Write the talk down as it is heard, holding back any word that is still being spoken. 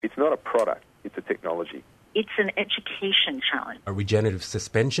not a product, it's a technology. It's an education challenge. A regenerative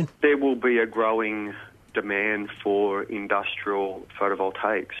suspension. There will be a growing demand for industrial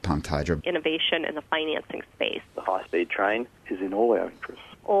photovoltaics. Pumped hydro. Innovation in the financing space. The high-speed train is in all our interests.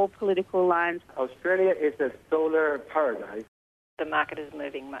 All political lines. Australia is a solar paradise. The market is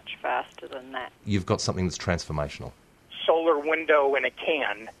moving much faster than that. You've got something that's transformational. Solar window in a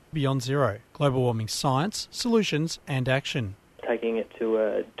can. Beyond Zero, global warming science, solutions and action. Taking it to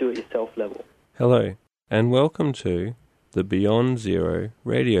a do-it-yourself level. Hello, and welcome to the Beyond Zero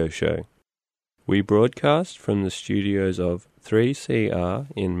radio show. We broadcast from the studios of 3CR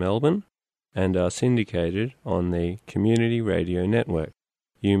in Melbourne and are syndicated on the Community Radio Network.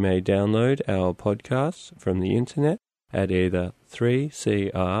 You may download our podcasts from the internet at either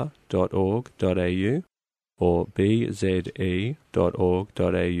 3cr.org.au or bze.org.au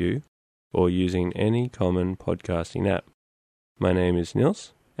or using any common podcasting app. My name is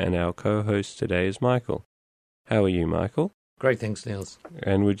Nils, and our co-host today is Michael. How are you, Michael? Great, thanks, Nils.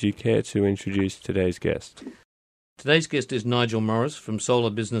 And would you care to introduce today's guest? Today's guest is Nigel Morris from Solar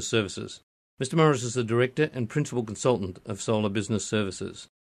Business Services. Mr. Morris is the Director and Principal Consultant of Solar Business Services.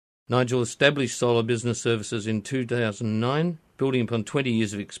 Nigel established Solar Business Services in 2009, building upon 20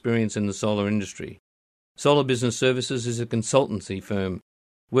 years of experience in the solar industry. Solar Business Services is a consultancy firm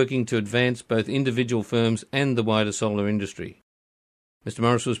working to advance both individual firms and the wider solar industry. Mr.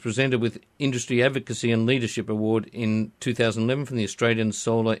 Morris was presented with Industry Advocacy and Leadership Award in 2011 from the Australian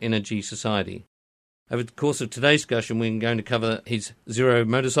Solar Energy Society. Over the course of today's discussion, we're going to cover his zero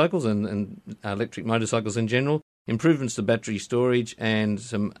motorcycles and electric motorcycles in general, improvements to battery storage, and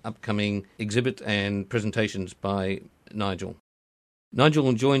some upcoming exhibit and presentations by Nigel.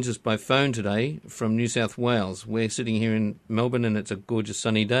 Nigel joins us by phone today from New South Wales. We're sitting here in Melbourne and it's a gorgeous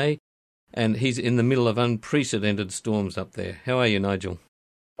sunny day, and he's in the middle of unprecedented storms up there. How are you, Nigel?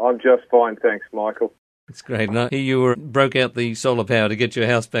 I'm just fine, thanks, Michael. It's great. And I hear you broke out the solar power to get your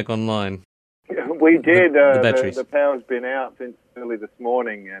house back online. We did. The batteries. The power's been out since early this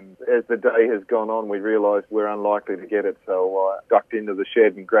morning, and as the day has gone on, we realised we're unlikely to get it, so I ducked into the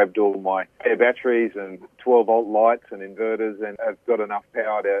shed and grabbed all my spare batteries and 12-volt lights and inverters, and I've got enough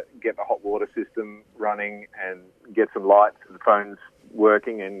power to get the hot water system running and get some lights and phones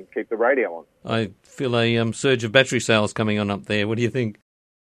working and keep the radio on. I feel a surge of battery sales coming on up there. What do you think?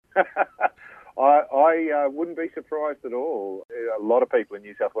 I wouldn't be surprised at all. A lot of people in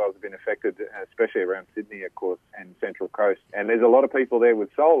New South Wales have been affected, especially around Sydney, of course, and Central Coast. And there's a lot of people there with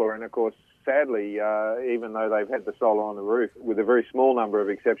solar, and of course, sadly, even though they've had the solar on the roof, with a very small number of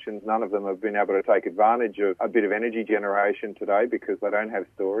exceptions, none of them have been able to take advantage of a bit of energy generation today because they don't have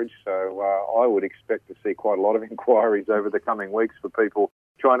storage. So I would expect to see quite a lot of inquiries over the coming weeks for people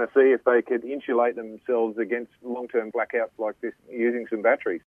trying to see if they could insulate themselves against long-term blackouts like this using some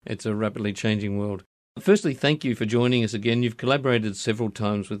batteries. It's a rapidly changing world. Firstly, thank you for joining us again. You've collaborated several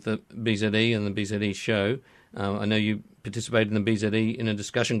times with the BZE and the BZE show. I know you participated in the BZE in a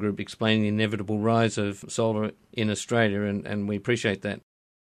discussion group explaining the inevitable rise of solar in Australia, and we appreciate that.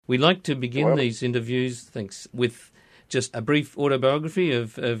 We like to begin these interviews, with just a brief autobiography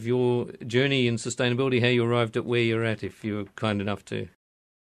of your journey in sustainability, how you arrived at where you're at, if you're kind enough to.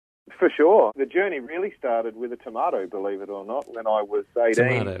 For sure. The journey really started with a tomato, believe it or not, when I was 18.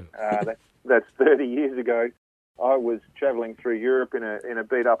 Tomato. That's 30 years ago. I was travelling through Europe in a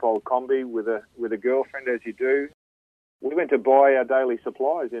beat-up old combi with a girlfriend, as you do. We went to buy our daily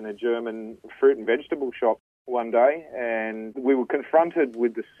supplies in a German fruit and vegetable shop one day, and we were confronted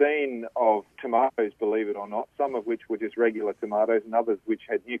with the scene of tomatoes, believe it or not, some of which were just regular tomatoes and others which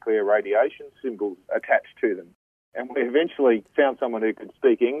had nuclear radiation symbols attached to them. And we eventually found someone who could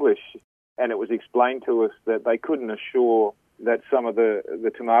speak English, and it was explained to us that they couldn't assure that some of the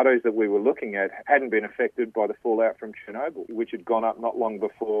tomatoes that we were looking at hadn't been affected by the fallout from Chernobyl, which had gone up not long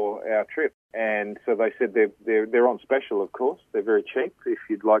before our trip. And so they said they're on special, of course. They're very cheap if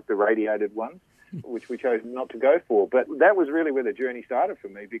you'd like the radiated ones, which we chose not to go for. But that was really where the journey started for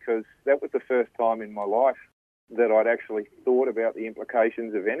me, because that was the first time in my life that I'd actually thought about the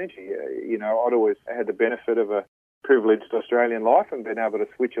implications of energy. I'd always had the benefit of a privileged Australian life and been able to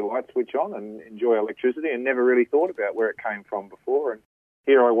switch a light switch on and enjoy electricity, and never really thought about where it came from before. And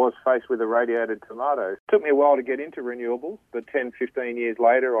here I was faced with a radiated tomato. It took me a while to get into renewables, but 10, 15 years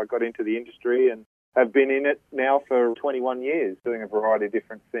later I got into the industry and have been in it now for 21 years, doing a variety of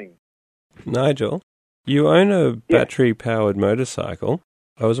different things. Nigel, you own a battery-powered motorcycle.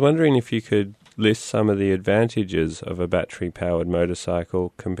 I was wondering if you could list some of the advantages of a battery-powered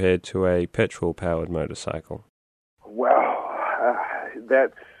motorcycle compared to a petrol-powered motorcycle. Well,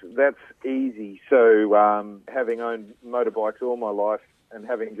 that's easy. So having owned motorbikes all my life, and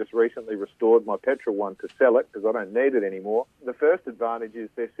having just recently restored my petrol one to sell it because I don't need it anymore. The first advantage is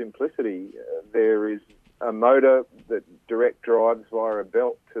their simplicity. There is a motor that direct drives via a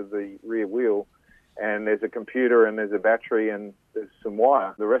belt to the rear wheel, and there's a computer and there's a battery and there's some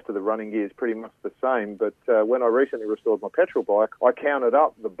wire. The rest of the running gear is pretty much the same, but when I recently restored my petrol bike, I counted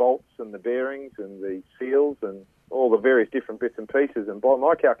up the bolts and the bearings and the seals and all the various different bits and pieces, and by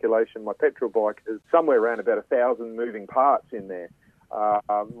my calculation, my petrol bike is somewhere around about 1,000 moving parts in there.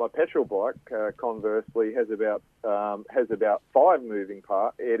 My petrol bike, conversely, has about 5 moving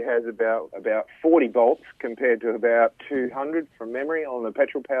parts. It has about 40 bolts compared to about 200 from memory on the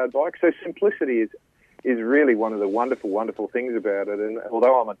petrol-powered bike. So simplicity is really one of the wonderful things about it. And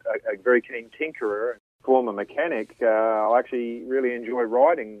although I'm a very keen tinkerer and former mechanic, I actually really enjoy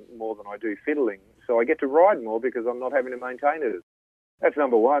riding more than I do fiddling. So I get to ride more because I'm not having to maintain it. That's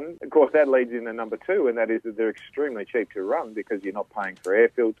number one. Of course, that leads into number two, and that is that they're extremely cheap to run because you're not paying for air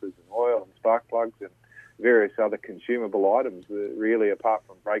filters and oil and spark plugs and various other consumable items. Really, apart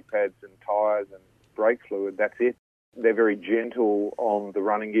from brake pads and tyres and brake fluid, that's it. They're very gentle on the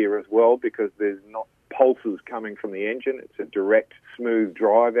running gear as well because there's not pulses coming from the engine. It's a direct, smooth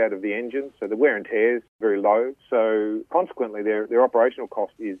drive out of the engine, so the wear and tear is very low. So consequently, their operational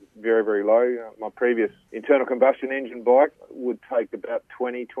cost is very, very low. My previous internal combustion engine bike would take about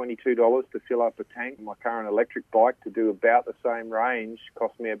 $20, $22 to fill up a tank. My current electric bike, to do about the same range,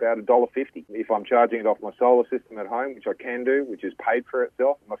 costs me about $1.50. If I'm charging it off my solar system at home, which I can do, which is paid for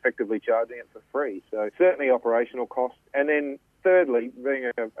itself, I'm effectively charging it for free. So certainly operational cost. And then thirdly,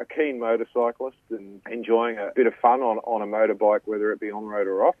 being a keen motorcyclist and enjoying a bit of fun on a motorbike, whether it be on-road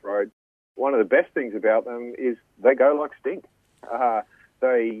or off-road, one of the best things about them is they go like stink.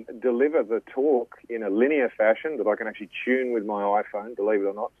 They deliver the torque in a linear fashion that I can actually tune with my iPhone, believe it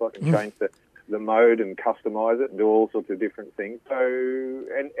or not, so I can change the mode and customise it and do all sorts of different things. So,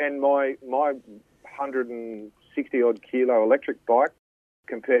 and my 160-odd kilo electric bike,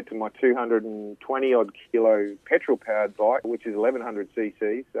 compared to my 220-odd kilo petrol-powered bike, which is 1,100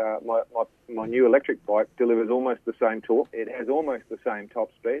 cc's, my new electric bike delivers almost the same torque. It has almost the same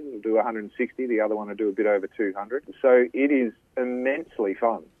top speed. It'll do 160. The other one will do a bit over 200. So it is immensely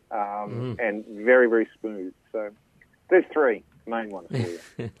fun and very, very smooth. So there's three main ones for you.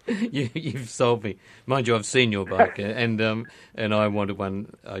 You've sold me. Mind you, I've seen your bike, and I wanted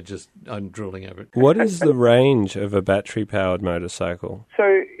one. I'm drooling over it. What is the range of a battery-powered motorcycle? So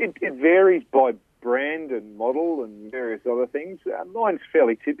it varies by brand and model and various other things. Mine's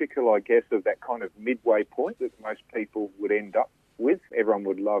fairly typical, I guess, of that kind of midway point that most people would end up with. Everyone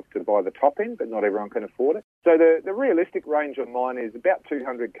would love to buy the top end, but not everyone can afford it. So the realistic range on mine is about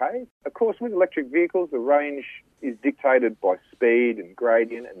 200 k's. Of course, with electric vehicles, the range is dictated by speed and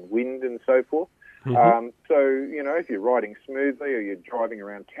gradient and wind and so forth. Mm-hmm. So, you know, if you're riding smoothly or you're driving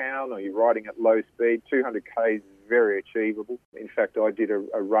around town or you're riding at low speed, 200 k's is very achievable. In fact, I did a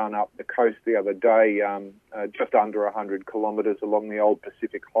run up the coast the other day, just under 100 kilometres along the old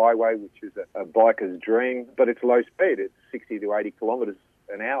Pacific Highway, which is a biker's dream, but it's low speed. It's 60 to 80 kilometres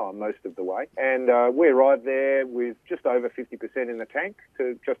an hour most of the way. And we arrived there with just over 50% in the tank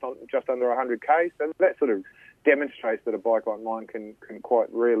to just under 100 k's. So that sort of demonstrates that a bike like mine can quite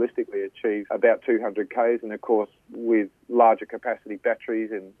realistically achieve about 200 k's. And of course, with larger capacity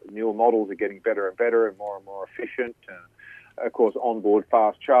batteries, and newer models are getting better and better and more efficient. Of course, onboard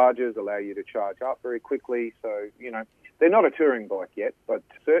fast chargers allow you to charge up very quickly. So, you know, they're not a touring bike yet, but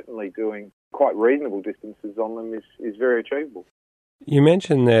certainly doing quite reasonable distances on them is very achievable. You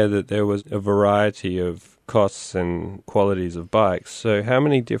mentioned there that there was a variety of costs and qualities of bikes. So how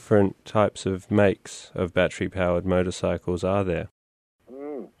many different types of makes of battery-powered motorcycles are there?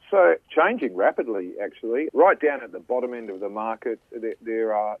 So changing rapidly, actually. Right down at the bottom end of the market,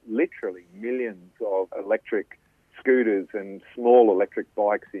 there are literally millions of electric scooters and small electric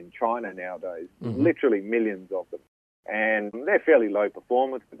bikes in China nowadays. Mm-hmm. Literally millions of them. And they're fairly low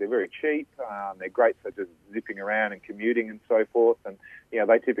performance, but they're very cheap. They're great for just zipping around and commuting and so forth. And, you know,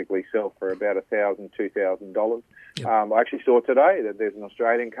 they typically sell for about $1,000, $2,000. Yep. I actually saw today that there's an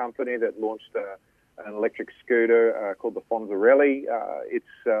Australian company that launched an electric scooter called the Fonzarelli. I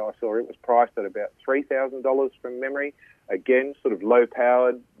saw it was priced at about $3,000 from memory. Again, sort of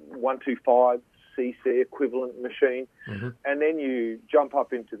low-powered, 125 cc equivalent machine. Mm-hmm. And then you jump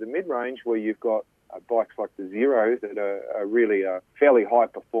up into the mid-range where you've got bikes like the Zeros that are really a fairly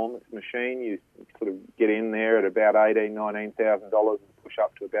high-performance machine. You sort of get in there at about $18,000, $19,000 and push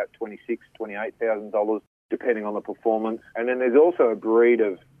up to about $26,000, $28,000, depending on the performance. And then there's also a breed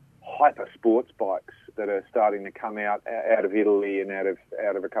of hyper-sports bikes that are starting to come out of Italy and out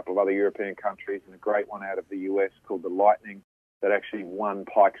of a couple of other European countries, and a great one out of the US called the Lightning. that actually won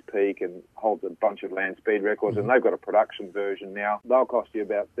Pikes Peak and holds a bunch of land speed records, and they've got a production version now. They'll cost you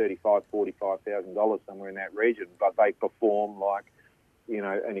about $35,000, $45,000, somewhere in that region, but they perform like, you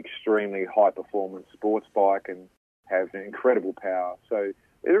know, an extremely high-performance sports bike and have incredible power. So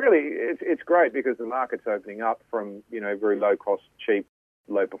it's great because the market's opening up from, you know, very low-cost, cheap,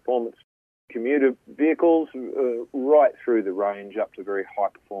 low-performance commuter vehicles right through the range up to very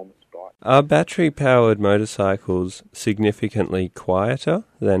high-performance bikes. Are battery-powered motorcycles significantly quieter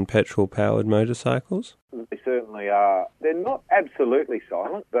than petrol-powered motorcycles? They certainly are. They're not absolutely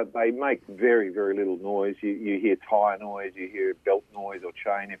silent, but they make very, very little noise. You hear tyre noise, you hear belt noise or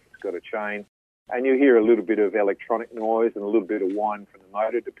chain if it's got a chain, and you hear a little bit of electronic noise and a little bit of whine from the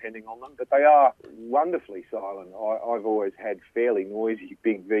motor, depending on them. But they are wonderfully silent. I've always had fairly noisy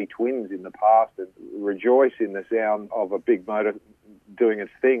big V-twins in the past and rejoice in the sound of a big motor doing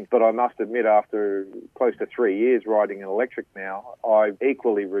its thing. But I must admit, after close to 3 years riding an electric now, I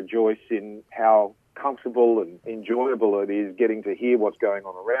equally rejoice in how comfortable and enjoyable it is getting to hear what's going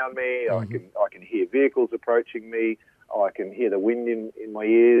on around me. I can hear vehicles approaching me. I can hear the wind in my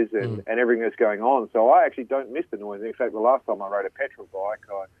ears and everything that's going on. So I actually don't miss the noise. In fact, the last time I rode a petrol bike,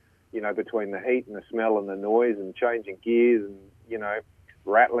 between the heat and the smell and the noise and changing gears and, you know,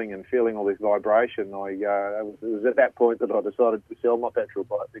 rattling and feeling all this vibration, it was at that point that I decided to sell my petrol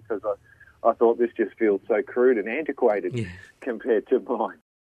bike because I thought this just feels so crude and antiquated compared to mine.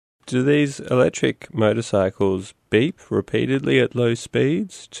 Do these electric motorcycles beep repeatedly at low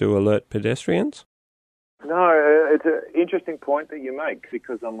speeds to alert pedestrians? No, it's an interesting point that you make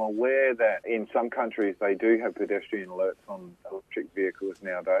because I'm aware that in some countries they do have pedestrian alerts on electric vehicles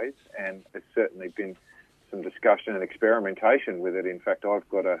nowadays, and there's certainly been some discussion and experimentation with it. In fact, I've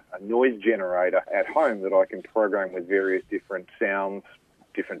got a noise generator at home that I can program with various different sounds,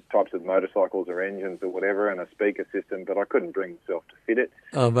 different types of motorcycles or engines or whatever, and a speaker system, but I couldn't bring myself to fit it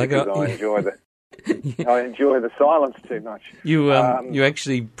because I enjoy the silence too much. You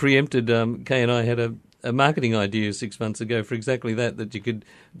actually preempted. Kay and I had a marketing idea 6 months ago for exactly that you could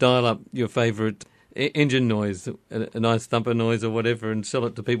dial up your favourite engine noise, a nice thumper noise or whatever, and sell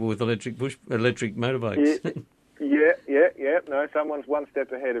it to people with electric motorbikes. Yeah. No, someone's one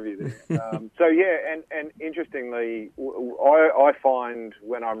step ahead of you there. And interestingly, I find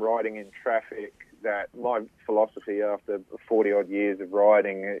when I'm riding in traffic that my philosophy after 40-odd years of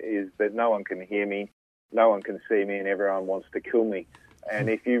riding is that no one can hear me, no one can see me, and everyone wants to kill me. And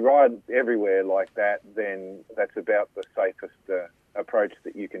if you ride everywhere like that, then that's about the safest approach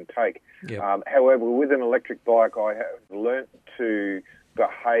that you can take. Yep. However, with an electric bike, I have learnt to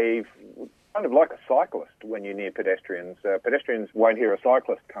behave kind of like a cyclist when you're near pedestrians. Pedestrians won't hear a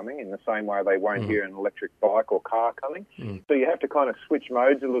cyclist coming in the same way they won't hear an electric bike or car coming. So you have to kind of switch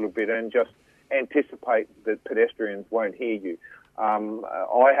modes a little bit and just anticipate that pedestrians won't hear you.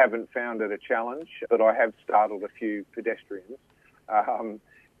 I haven't found it a challenge, but I have startled a few pedestrians.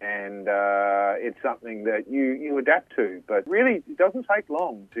 And it's something that you adapt to. But really, it doesn't take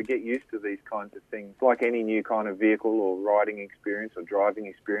long to get used to these kinds of things. Like any new kind of vehicle or riding experience or driving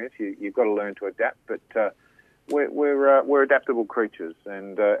experience, you've got to learn to adapt. But we're adaptable creatures.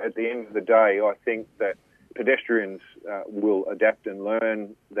 And at the end of the day, I think that pedestrians will adapt and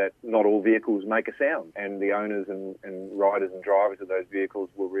learn that not all vehicles make a sound. And the owners and riders and drivers of those vehicles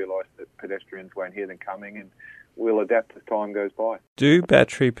will realise that pedestrians won't hear them coming, and we'll adapt as time goes by. Do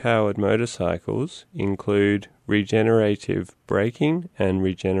battery-powered motorcycles include regenerative braking and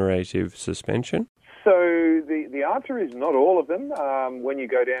regenerative suspension? So the answer is not all of them. When you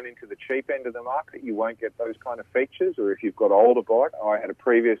go down into the cheap end of the market, you won't get those kind of features. Or if you've got an older bike, I had a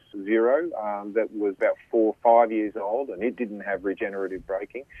previous Zero that was about 4 or 5 years old, and it didn't have regenerative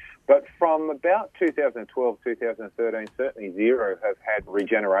braking. But from about 2012, 2013, certainly Zero have had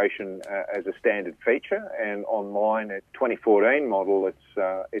regeneration as a standard feature. And on mine, at 2014 model,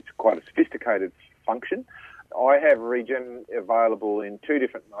 it's quite a sophisticated function. I have regen available in 2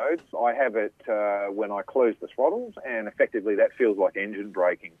 different modes. I have it when I close the throttles, and effectively that feels like engine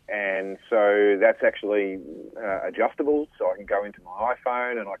braking. And so that's actually adjustable, so I can go into my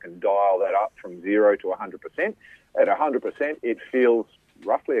iPhone and I can dial that up from 0 to 100%. At 100%, it feels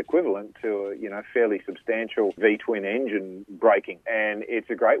roughly equivalent to a fairly substantial V-twin engine braking, and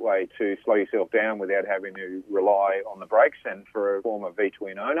it's a great way to slow yourself down without having to rely on the brakes. And for a former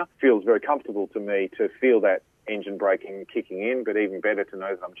V-twin owner, it feels very comfortable to me to feel that engine braking kicking in, but even better to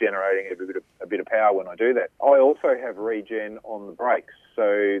know that I'm generating a bit of power when I do that. I also have regen on the brakes,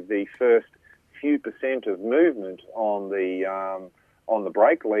 so the first few percent of movement on the on the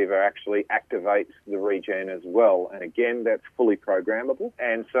brake lever actually activates the regen as well. And again, that's fully programmable.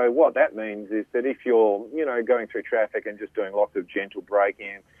 And so what that means is that if you're, going through traffic and just doing lots of gentle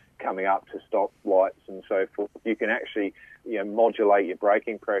braking, coming up to stop lights and so forth, you can actually, modulate your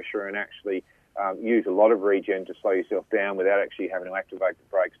braking pressure and actually use a lot of regen to slow yourself down without actually having to activate the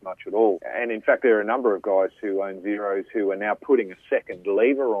brakes much at all. And in fact, there are a number of guys who own Zeros who are now putting a second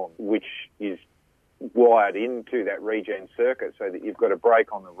lever on, which is wired into that regen circuit, so that you've got a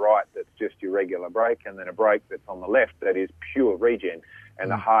brake on the right that's just your regular brake, and then a brake that's on the left that is pure regen. And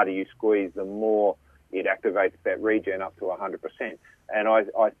the harder you squeeze, the more it activates that regen up to 100%. And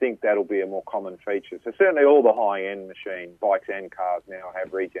I think that'll be a more common feature. So certainly all the high-end machines, bikes and cars now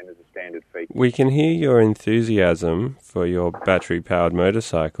have regen as a standard feature. We can hear your enthusiasm for your battery-powered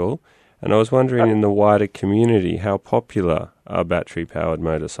motorcycle, and I was wondering in the wider community, how popular are battery-powered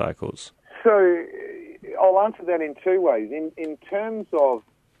motorcycles? So I'll answer that in two ways. In terms of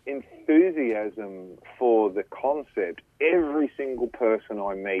enthusiasm for the concept, every single person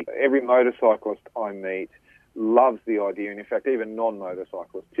I meet, every motorcyclist I meet, loves the idea, and in fact even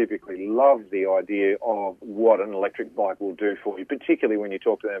non-motorcyclists typically love the idea of what an electric bike will do for you, particularly when you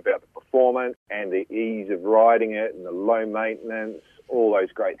talk to them about the performance and the ease of riding it and the low maintenance, all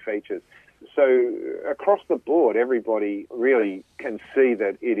those great features. So across the board, everybody really can see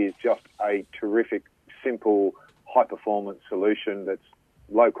that it is just a terrific, simple, high-performance solution that's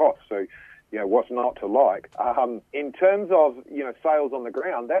low cost. So, what's not to like? In terms of, sales on the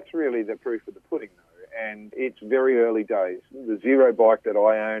ground, that's really the proof of the pudding, though. And it's very early days. The Zero bike that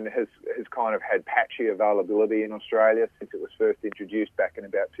I own has kind of had patchy availability in Australia since it was first introduced back in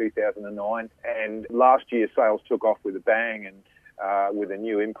about 2009. And last year, sales took off with a bang, and with a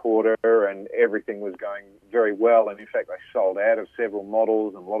new importer, and everything was going very well. And in fact, they sold out of several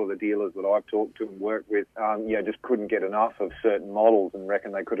models, and a lot of the dealers that I've talked to and worked with, just couldn't get enough of certain models and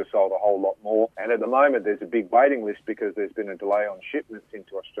reckon they could have sold a whole lot more. And at the moment, there's a big waiting list because there's been a delay on shipments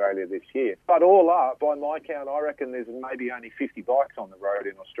into Australia this year. But all up, by my count, I reckon there's maybe only 50 bikes on the road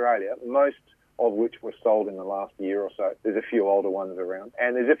in Australia, most of which were sold in the last year or so. There's a few older ones around,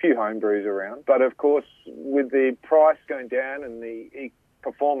 and there's a few homebrews around. But of course, with the price going down and the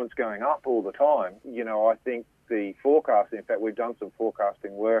performance going up all the time, I think the forecast, in fact, we've done some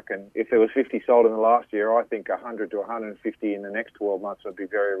forecasting work, and if there was 50 sold in the last year, I think 100 to 150 in the next 12 months would be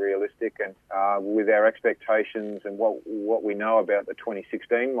very realistic. And with our expectations and what we know about the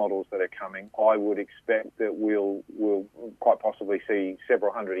 2016 models that are coming, I would expect that we'll quite possibly see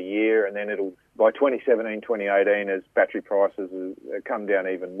several hundred a year, and then it'll, by 2017, 2018, as battery prices come down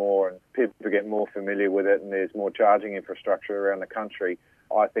even more and people get more familiar with it and there's more charging infrastructure around the country,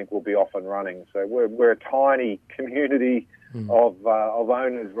 I think we'll be off and running. So we're a tiny community of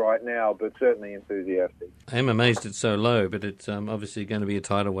owners right now, but certainly enthusiastic. I am amazed it's so low, but it's obviously going to be a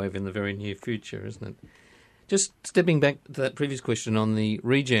tidal wave in the very near future, isn't it? Just stepping back to that previous question on the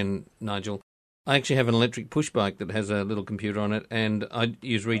regen, Nigel, I actually have an electric push bike that has a little computer on it, and I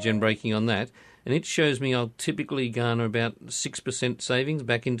use regen braking on that, and it shows me I'll typically garner about 6% savings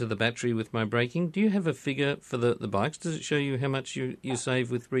back into the battery with my braking. Do you have a figure for the bikes? Does it show you how much you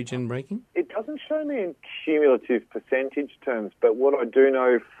save with regen braking? It doesn't show me in cumulative percentage terms, but what I do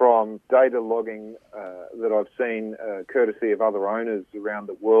know from data logging that I've seen courtesy of other owners around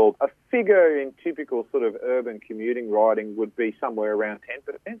the world, a figure in typical sort of urban commuting riding would be somewhere around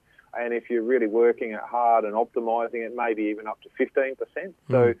 10%. And if you're really working it hard and optimising it, maybe even up to 15%.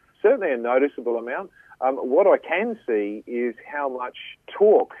 So certainly a noticeable amount. What I can see is how much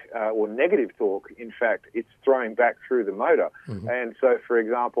torque, or negative torque, in fact, it's throwing back through the motor. And so, for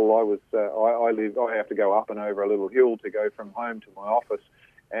example, I have to go up and over a little hill to go from home to my office.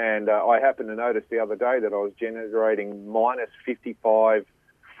 And I happened to notice the other day that I was generating minus 55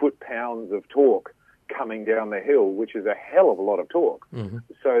 foot-pounds of torque coming down the hill, which is a hell of a lot of torque.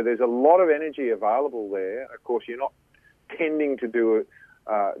 So there's a lot of energy available there. Of course, you're not tending to do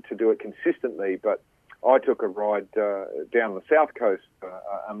it consistently, but I took a ride down the south coast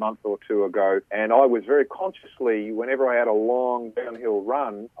a month or two ago, and I was very consciously, whenever I had a long downhill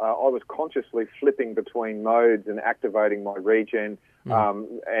run, I was consciously flipping between modes and activating my regen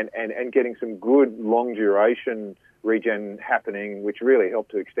and getting some good long duration regen happening, which really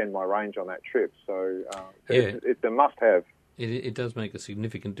helped to extend my range on that trip. So it's a must-have. It does make a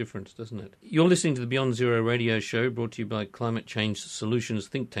significant difference, doesn't it? You're listening to the Beyond Zero radio show, brought to you by Climate Change Solutions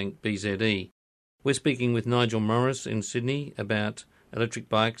think tank, BZE. We're speaking with Nigel Morris in Sydney about electric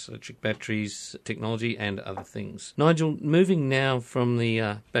bikes, electric batteries, technology and other things. Nigel, moving now from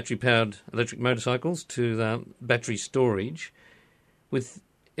the battery-powered electric motorcycles to the battery storage, with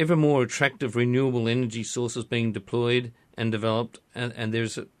ever more attractive renewable energy sources being deployed and developed, and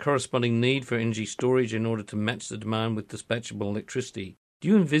there's a corresponding need for energy storage in order to match the demand with dispatchable electricity. Do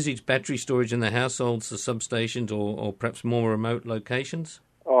you envisage battery storage in the households, the substations, or perhaps more remote locations?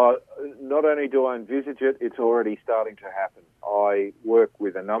 Not only do I envisage it, it's already starting to happen. I work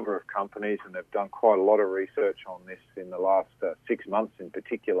with a number of companies and have done quite a lot of research on this in the last 6 months in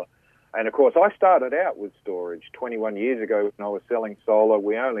particular. And of course, I started out with storage 21 years ago when I was selling solar.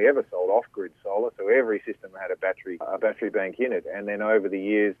 We only ever sold off-grid solar, so every system had a battery bank in it. And then over the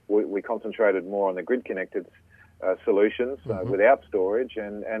years, we concentrated more on the grid-connected solutions without storage,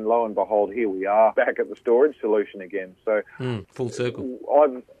 and lo and behold, here we are back at the storage solution again. So full circle.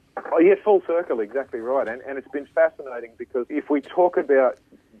 Full circle, exactly right. And it's been fascinating because if we talk about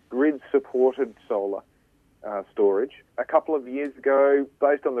grid-supported solar storage, a couple of years ago,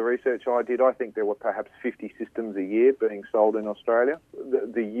 based on the research I did, I think there were perhaps 50 systems a year being sold in Australia.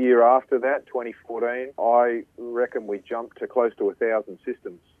 The year after that, 2014, I reckon we jumped to close to 1,000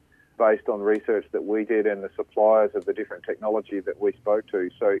 systems based on research that we did and the suppliers of the different technology that we spoke to.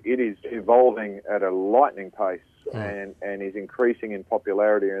 So it is evolving at a lightning pace and is increasing in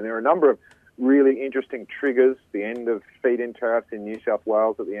popularity. And there are a number of really interesting triggers. The end of feed-in tariffs in New South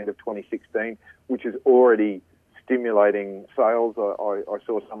Wales at the end of 2016, which is already stimulating sales. I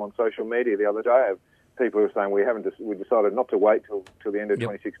saw some on social media the other day of people who were saying we decided not to wait till the end of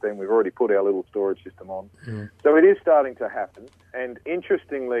 2016. We've already put our little storage system on. So it is starting to happen. And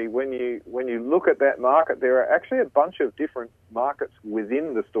interestingly, when you look at that market, there are actually a bunch of different markets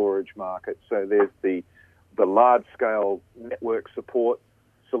within the storage market. So there's the large-scale network support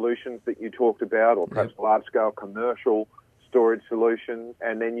solutions that you talked about, or perhaps large-scale commercial storage solutions,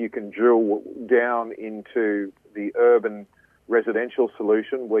 and then you can drill down into the urban residential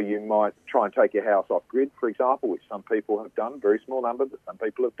solution where you might try and take your house off grid, for example, which some people have done, very small number, but some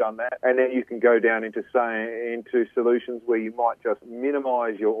people have done that. And then you can go down into solutions where you might just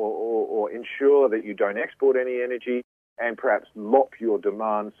minimise or ensure that you don't export any energy, and perhaps lock your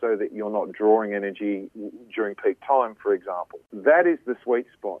demand so that you're not drawing energy during peak time, for example. That is the sweet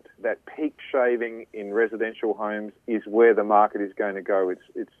spot. That peak shaving in residential homes is where the market is going to go.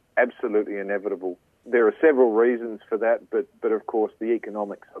 It's absolutely inevitable. There are several reasons for that, but of course the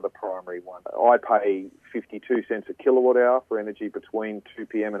economics are the primary one. I pay 52 cents a kilowatt hour for energy between 2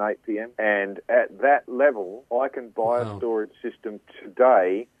 p.m. and 8 p.m. And at that level, I can buy a storage system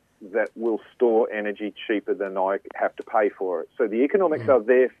today that will store energy cheaper than I have to pay for it. So the economics are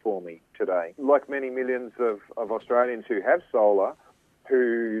there for me today. Like many millions of Australians who have solar,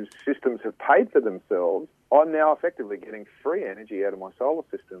 whose systems have paid for themselves, I'm now effectively getting free energy out of my solar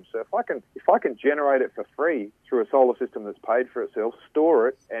system. So if I can generate it for free through a solar system that's paid for itself, store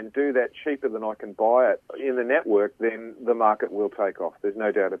it, and do that cheaper than I can buy it in the network, then the market will take off. There's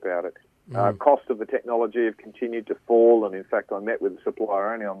no doubt about it. Cost of the technology have continued to fall, and in fact I met with a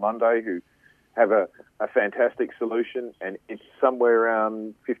supplier only on Monday who have a fantastic solution, and it's somewhere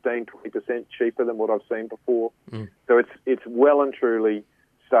around 15-20% cheaper than what I've seen before. So it's well and truly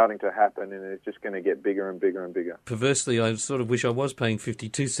starting to happen, and it's just going to get bigger and bigger and bigger. Perversely, I sort of wish I was paying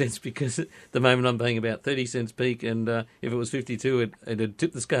 52 cents because at the moment I'm paying about 30 cents peak, and if it was 52, it'd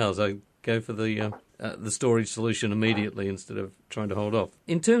tip the scales. I'd go for the storage solution immediately instead of trying to hold off.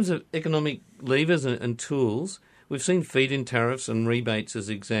 In terms of economic levers and tools, we've seen feed-in tariffs and rebates as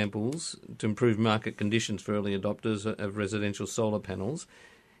examples to improve market conditions for early adopters of residential solar panels.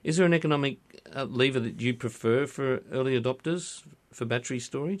 Is there an economic lever that you prefer for early adopters for battery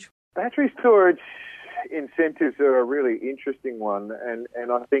storage? Battery storage incentives are a really interesting one,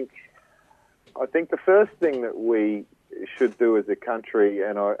 and I think the first thing that we should do as a country,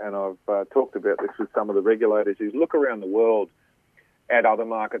 and I've talked about this with some of the regulators, is look around the world at other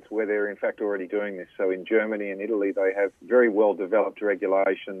markets where they're in fact already doing this. So in Germany and Italy, they have very well developed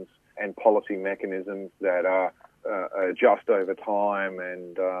regulations and policy mechanisms that are adjust over time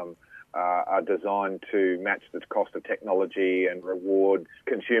and are designed to match the cost of technology and reward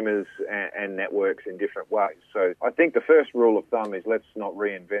consumers and networks in different ways. So I think the first rule of thumb is let's not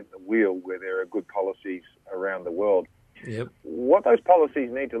reinvent the wheel where there are good policies around the world. Yep. What those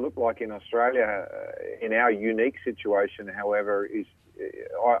policies need to look like in Australia, in our unique situation, however, is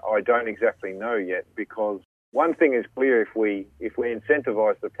I don't exactly know yet, because one thing is clear: if we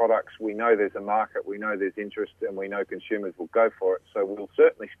incentivise the products, we know there's a market, we know there's interest, and we know consumers will go for it. So we'll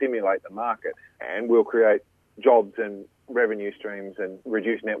certainly stimulate the market, and we'll create jobs and revenue streams and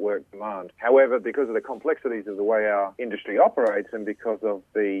reduce network demand. However, because of the complexities of the way our industry operates, and because of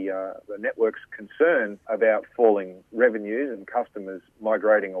the network's concern about falling revenues and customers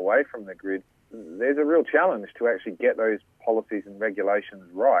migrating away from the grid, there's a real challenge to actually get those policies and regulations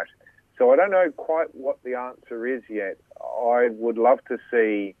right. So I don't know quite what the answer is yet. I would love to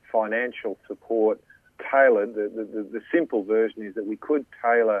see financial support tailored. The simple version is that we could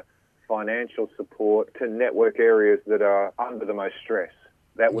tailor financial support to network areas that are under the most stress.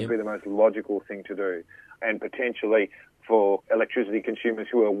 That would be the most logical thing to do. And potentially for electricity consumers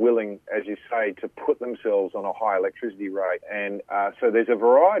who are willing, as you say, to put themselves on a high electricity rate. And so there's a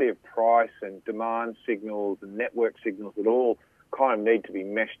variety of price and demand signals and network signals that all kind of need to be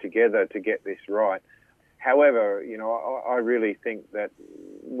meshed together to get this right. However, I really think that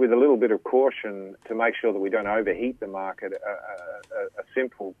with a little bit of caution to make sure that we don't overheat the market, a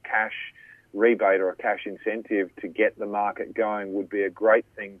simple cash rebate or a cash incentive to get the market going would be a great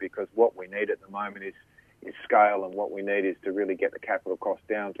thing, because what we need at the moment is scale, and what we need is to really get the capital cost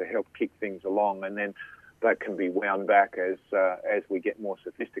down to help kick things along, and then that can be wound back as we get more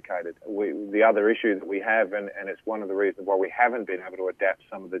sophisticated. The other issue that we have, and it's one of the reasons why we haven't been able to adapt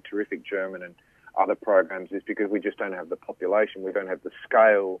some of the terrific German and other programs, is because we just don't have the population. We don't have the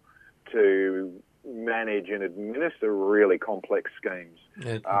scale to manage and administer really complex schemes.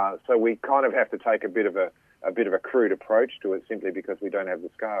 So we kind of have to take a bit of a crude approach to it, simply because we don't have the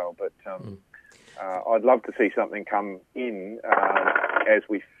scale. But I'd love to see something come in as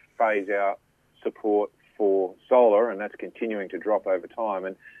we phase out support for solar, and that's continuing to drop over time.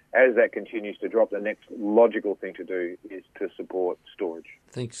 And as that continues to drop, the next logical thing to do is to support storage.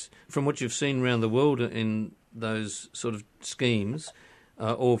 Thanks. From what you've seen around the world in those sort of schemes,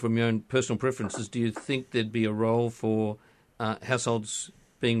 or from your own personal preferences, do you think there'd be a role for households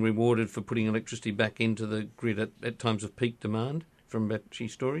being rewarded for putting electricity back into the grid at times of peak demand from battery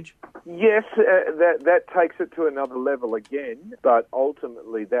storage? Yes, that takes it to another level again, but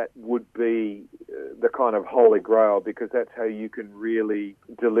ultimately that would be the kind of holy grail, because that's how you can really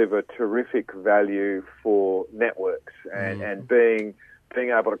deliver terrific value for networks, and being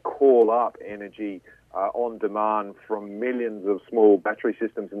able to call up energy on demand from millions of small battery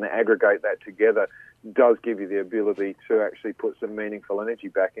systems and aggregate that together does give you the ability to actually put some meaningful energy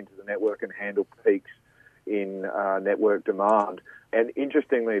back into the network and handle peaks in network demand. And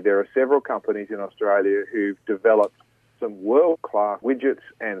interestingly, there are several companies in Australia who've developed some world-class widgets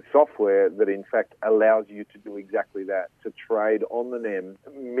and software that in fact allows you to do exactly that, to trade on the NEM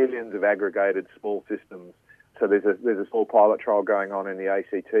millions of aggregated small systems. So there's a small pilot trial going on in the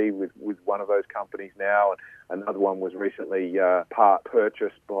ACT with one of those companies now, and another one was recently part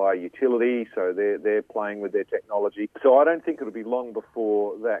purchased by utility, so they're playing with their technology. So I don't think it'll be long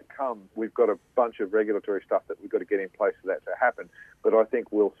before that comes. We've got a bunch of regulatory stuff that we've got to get in place for that to happen, but I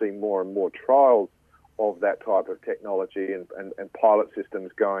think we'll see more and more trials of that type of technology and pilot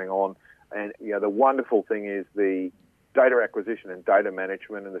systems going on. And the wonderful thing is the data acquisition and data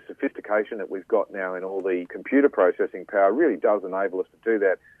management and the sophistication that we've got now in all the computer processing power really does enable us to do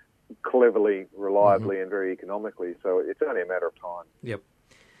that cleverly, reliably, and very economically. So it's only a matter of time. Yep.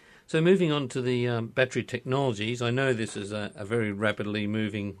 So moving on to the battery technologies, I know this is a very rapidly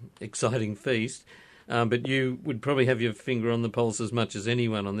moving, exciting feast, but you would probably have your finger on the pulse as much as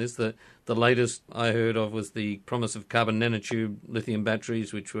anyone on this. The latest I heard of was the promise of carbon nanotube lithium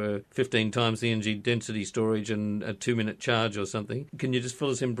batteries, which were 15 times the energy density storage and a 2-minute charge or something. Can you just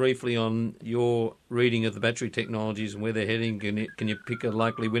fill us in briefly on your reading of the battery technologies and where they're heading? Can you pick a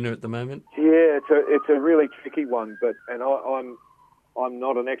likely winner at the moment? Yeah, it's a really tricky one, I'm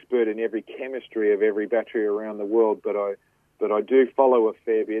not an expert in every chemistry of every battery around the world, but I do follow a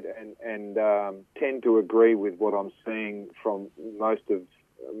fair bit and tend to agree with what I'm seeing from most of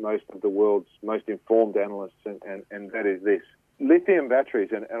the world's most informed analysts, and that is this. Lithium batteries,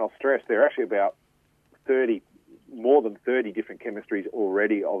 and I'll stress, there are actually about more than 30 different chemistries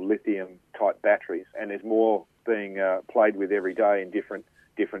already of lithium-type batteries, and there's more being played with every day in different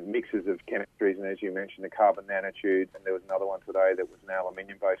mixes of chemistries, and as you mentioned, the carbon nanotube, and there was another one today that was an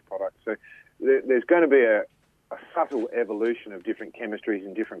aluminium-based product. So there's going to be a subtle evolution of different chemistries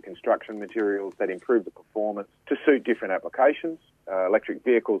and different construction materials that improve the performance to suit different applications. Electric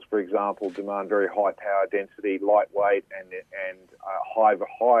vehicles, for example, demand very high power density, lightweight, and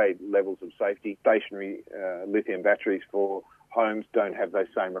high levels of safety. Stationary lithium batteries for homes don't have those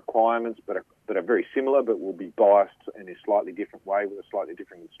same requirements, but are very similar, but will be biased in a slightly different way with a slightly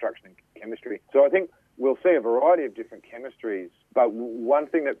different construction and chemistry. So I think we'll see a variety of different chemistries, but one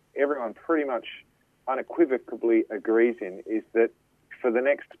thing that everyone pretty much unequivocally agrees in is that for the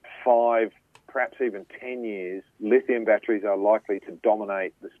next 5, perhaps even 10 years, lithium batteries are likely to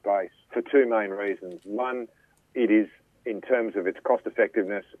dominate the space for 2 main reasons. One, it is in terms of its cost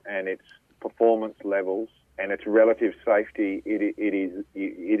effectiveness and its performance levels, and its relative safety,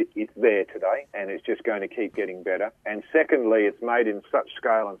 it's there today, and it's just going to keep getting better. And secondly, it's made in such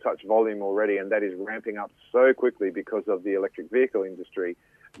scale and such volume already, and that is ramping up so quickly because of the electric vehicle industry,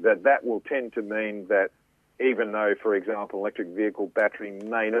 that will tend to mean that even though, for example, electric vehicle battery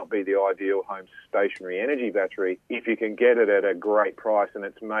may not be the ideal home stationary energy battery, if you can get it at a great price and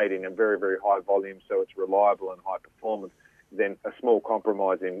it's made in a very, very high volume so it's reliable and high performance, then a small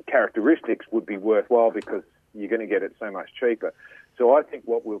compromise in characteristics would be worthwhile because you're going to get it so much cheaper. So I think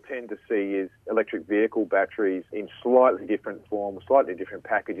what we'll tend to see is electric vehicle batteries in slightly different forms, slightly different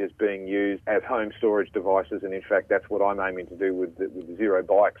packages being used as home storage devices. And in fact, that's what I'm aiming to do with the Zero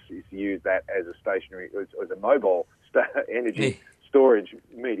bikes, is use that as a stationary, as a mobile energy storage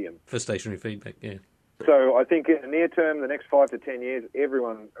medium. For stationary feedback, yeah. So I think in the near term, the next 5 to 10 years,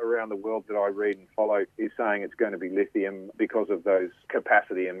 everyone around the world that I read and follow is saying it's going to be lithium because of those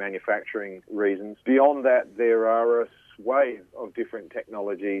capacity and manufacturing reasons. Beyond that, there are a wave of different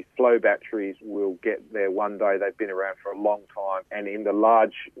technologies. Flow batteries will get there one day. They've been around for a long time, and in the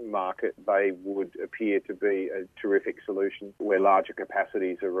large market they would appear to be a terrific solution where larger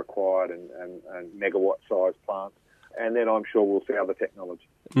capacities are required and megawatt sized plants. And then I'm sure we'll see other technology.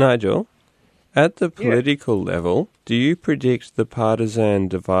 Nigel, at the political level, do you predict the partisan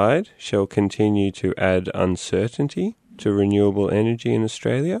divide shall continue to add uncertainty to renewable energy in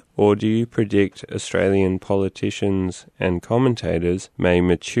Australia? Or do you predict Australian politicians and commentators may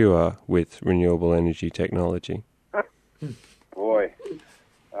mature with renewable energy technology? Boy,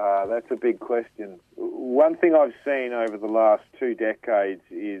 that's a big question. One thing I've seen over the last 2 decades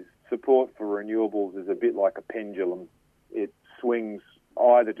is support for renewables is a bit like a pendulum. It swings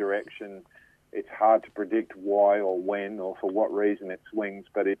either direction. It's hard to predict why or when or for what reason it swings,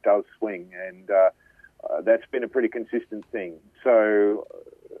 but it does swing, and that's been a pretty consistent thing. So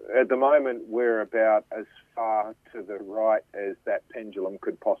at the moment, we're about as far to the right as that pendulum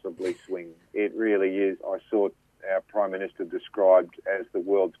could possibly swing. It really is. I saw our Prime Minister described as the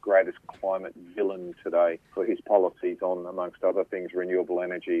world's greatest climate villain today for his policies on, amongst other things, renewable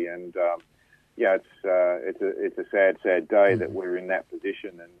energy. And it's a sad day that we're in that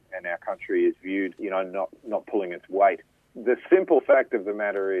position, and our country is viewed, not pulling its weight. The simple fact of the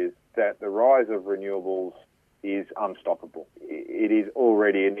matter is that the rise of renewables is unstoppable. It is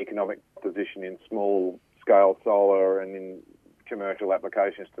already an economic position in small-scale solar and in commercial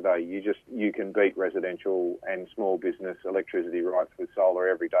applications today. You can beat residential and small business electricity rights with solar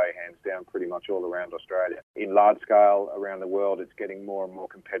every day, hands down, pretty much all around Australia. In large scale around the world, it's getting more and more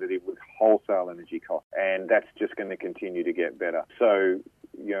competitive with wholesale energy costs, and that's just going to continue to get better. So,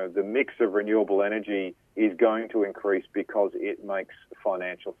 the mix of renewable energy is going to increase because it makes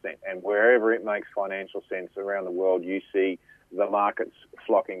financial sense. And wherever it makes financial sense around the world, you see the markets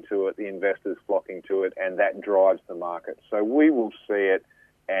flocking to it, the investors flocking to it, and that drives the market. So we will see it,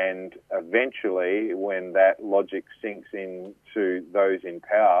 and eventually when that logic sinks into those in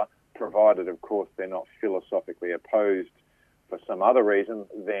power, provided, of course, they're not philosophically opposed for some other reason,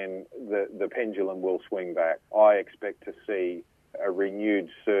 then the pendulum will swing back. I expect to see a renewed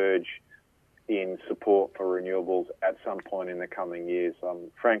surge in support for renewables at some point in the coming years. I'm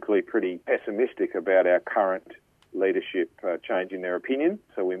frankly pretty pessimistic about our current leadership changing their opinion,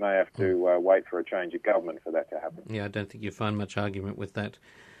 so we may have to wait for a change of government for that to happen. Yeah, I don't think you find much argument with that.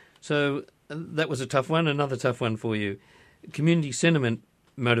 So that was a tough one. Another tough one for you. Community sentiment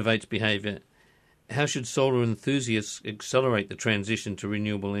motivates behaviour. How should solar enthusiasts accelerate the transition to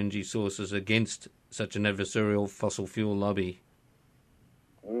renewable energy sources against such an adversarial fossil fuel lobby?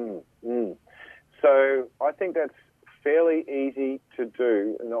 So I think that's fairly easy to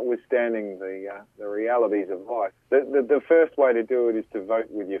do, notwithstanding the realities of life. The first way to do it is to vote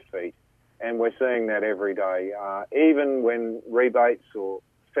with your feet, and we're seeing that every day. Even when rebates or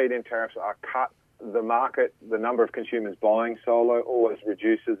feed-in tariffs are cut, the market, the number of consumers buying solar always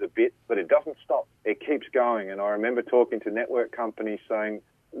reduces a bit, but it doesn't stop. It keeps going, and I remember talking to network companies saying,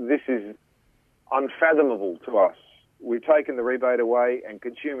 this is unfathomable to us. We've taken the rebate away and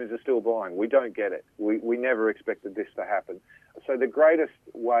consumers are still buying. We don't get it. We never expected this to happen. So the greatest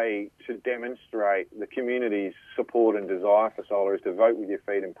way to demonstrate the community's support and desire for solar is to vote with your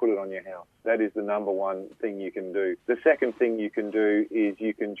feet and put it on your house. That is the number one thing you can do. The second thing you can do is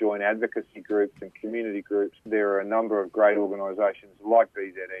you can join advocacy groups and community groups. There are a number of great organisations like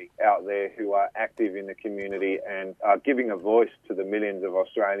BZE out there who are active in the community and are giving a voice to the millions of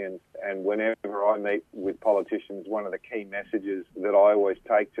Australians. And whenever I meet with politicians, one of the key messages that I always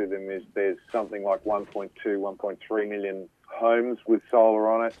take to them is there's something like 1.2, 1.3 million homes with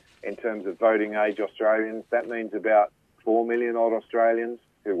solar on it in terms of voting age Australians. That means about 4 million odd Australians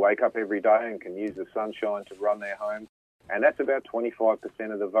who wake up every day and can use the sunshine to run their homes. And that's about 25%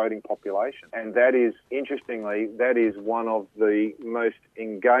 of the voting population. And that is, interestingly, that is one of the most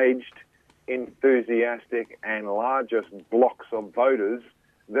engaged, enthusiastic and largest blocks of voters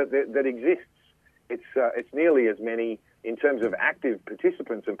that exists. It's nearly as many in terms of active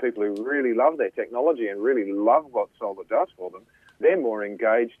participants and people who really love their technology and really love what solar does for them. They're more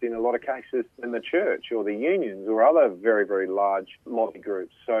engaged in a lot of cases than the church or the unions or other very, very large lobby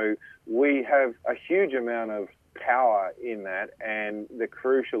groups. So we have a huge amount of power in that, and the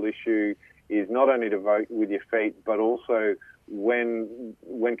crucial issue is not only to vote with your feet, but also when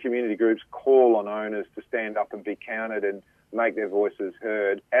community groups call on owners to stand up and be counted and make their voices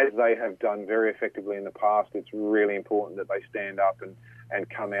heard, as they have done very effectively in the past, it's really important that they stand up and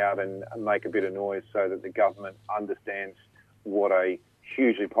come out and make a bit of noise so that the government understands what a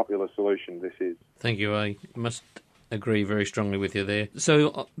hugely popular solution this is. Thank you. I must agree very strongly with you there.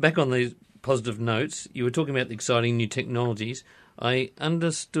 So back on these positive notes, you were talking about the exciting new technologies. I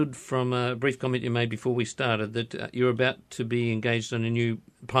understood from a brief comment you made before we started that you're about to be engaged on a new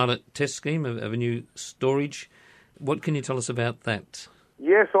pilot test scheme of a new storage. What can you tell us about that?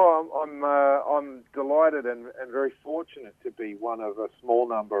 Yes, I'm delighted and very fortunate to be one of a small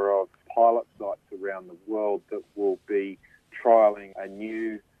number of pilot sites around the world that will be trialling a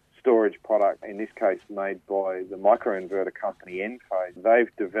new storage product, in this case made by the microinverter company Enphase. They've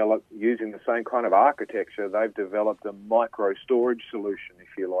developed, using the same kind of architecture, they've developed a micro storage solution,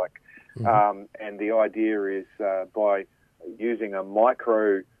 if you like. Mm-hmm. And the idea is by using a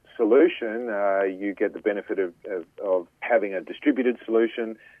micro solution, you get the benefit of having a distributed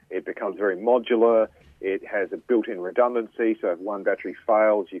solution. It becomes very modular. It has a built-in redundancy, so if one battery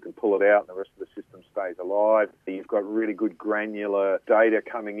fails, you can pull it out and the rest of the system stays alive. You've got really good granular data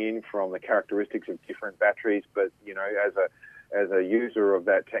coming in from the characteristics of different batteries, but, you know, as a user of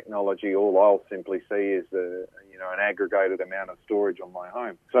that technology, all I'll simply see is an aggregated amount of storage on my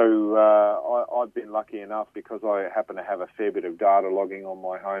home. So I've been lucky enough, because I happen to have a fair bit of data logging on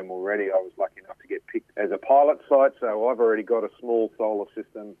my home already, I was lucky enough to get picked as a pilot site, so I've already got a small solar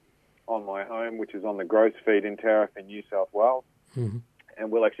system on my home, which is on the Growth feed-in tariff in New South Wales. Mm-hmm.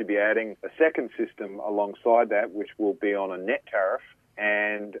 And we'll actually be adding a second system alongside that, which will be on a net tariff,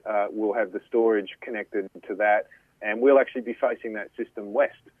 and we'll have the storage connected to that, and we'll actually be facing that system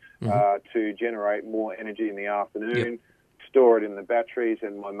west to generate more energy in the afternoon, store it in the batteries,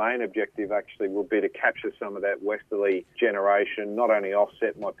 and my main objective actually will be to capture some of that westerly generation, not only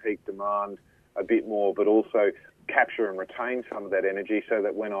offset my peak demand a bit more, but also capture and retain some of that energy so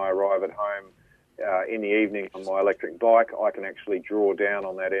that when I arrive at home in the evening on my electric bike, I can actually draw down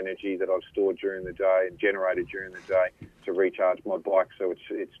on that energy that I've stored during the day and generated during the day to recharge my bike, so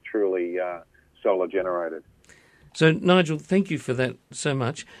it's truly solar generated. So, Nigel, thank you for that so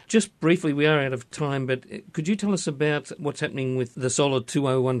much. Just briefly, we are out of time, but could you tell us about what's happening with the Solar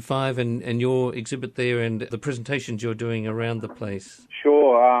 2015 and your exhibit there and the presentations you're doing around the place?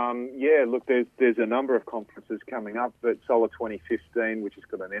 Sure. Look, there's a number of conferences coming up, but Solar 2015, which has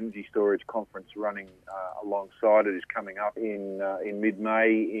got an energy storage conference running alongside it, is coming up in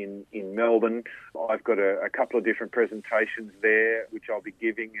mid-May in Melbourne. I've got a couple of different presentations there, which I'll be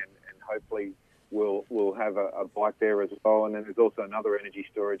giving, and hopefully we'll have a bike there as well. And then there's also another energy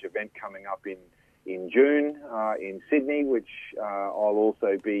storage event coming up in June in Sydney, which I'll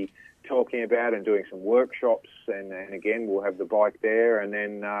also be talking about and doing some workshops. And again, we'll have the bike there. And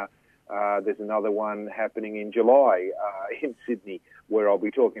then there's another one happening in July in Sydney where I'll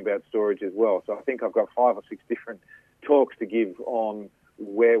be talking about storage as well. So I think I've got 5 or 6 different talks to give on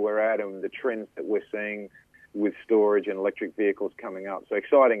where we're at and the trends that we're seeing with storage and electric vehicles coming up. So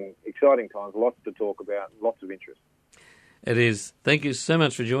exciting times, lots to talk about, lots of interest. It is. Thank you so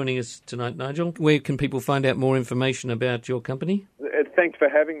much for joining us tonight, Nigel. Where can people find out more information about your company? Thanks for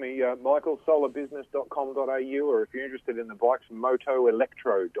having me, Michael, solarbusiness.com.au, or if you're interested in the bikes,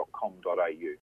 motoelectro.com.au.